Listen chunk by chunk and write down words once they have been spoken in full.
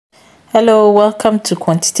Hello, welcome to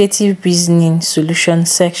Quantitative Reasoning Solution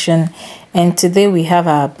section, and today we have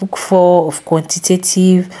our book 4 of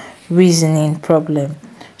quantitative reasoning problem.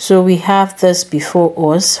 So we have this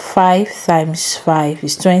before us. 5 times 5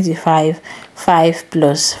 is 25. 5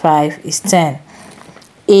 plus 5 is 10.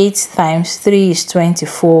 8 times 3 is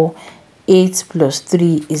 24. 8 plus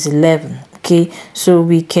 3 is 11. Okay, so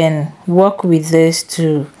we can work with this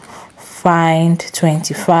to find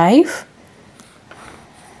 25.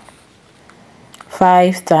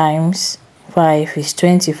 5 times 5 is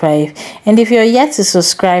 25. And if you're yet to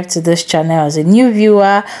subscribe to this channel as a new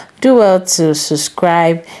viewer, do well to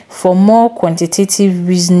subscribe for more quantitative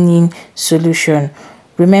reasoning solution.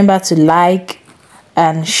 Remember to like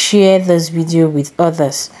and share this video with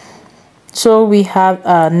others. So we have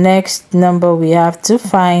our next number. We have to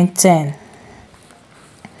find 10.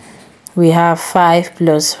 We have 5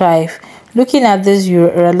 plus 5. Looking at this,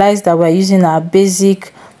 you realize that we're using our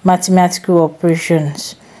basic mathematical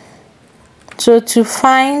operations. So to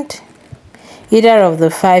find either of the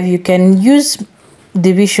 5, you can use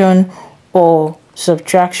division or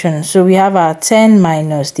subtraction. So we have our 10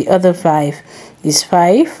 minus the other 5 is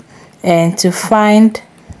 5, and to find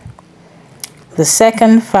the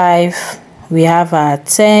second 5, we have our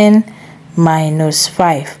 10 minus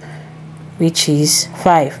 5, which is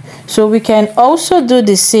 5. So we can also do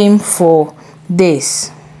the same for this.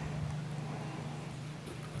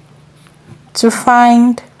 To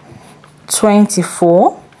find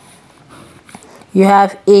 24, you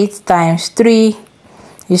have 8 times 3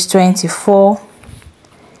 is 24.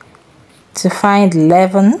 To find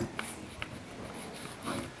 11,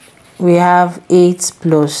 we have 8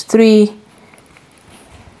 plus 3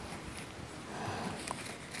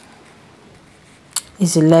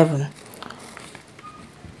 is 11.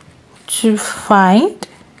 To find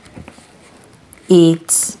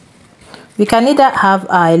 8, we can either have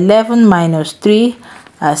our 11 minus 3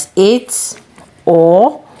 as 8,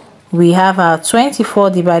 or we have our 24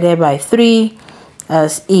 divided by 3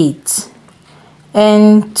 as 8.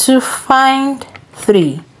 And to find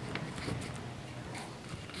 3,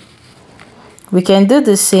 we can do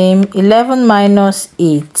the same. 11 minus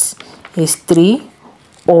 8 is 3,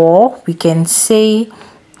 or we can say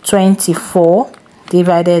 24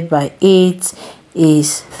 divided by 8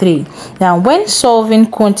 is 3. Now, when solving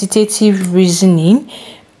quantitative reasoning,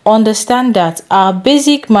 understand that our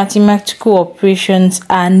basic mathematical operations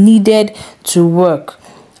are needed to work.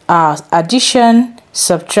 Our addition,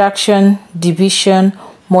 subtraction, division,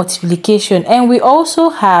 multiplication, and we also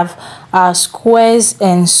have our squares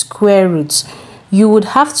and square roots. You would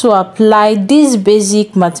have to apply these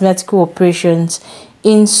basic mathematical operations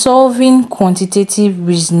in solving quantitative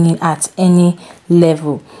reasoning at any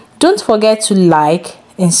level. Don't forget to like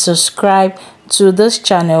and subscribe to this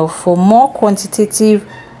channel for more quantitative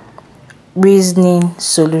reasoning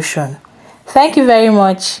solution. Thank you very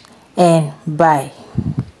much, and bye.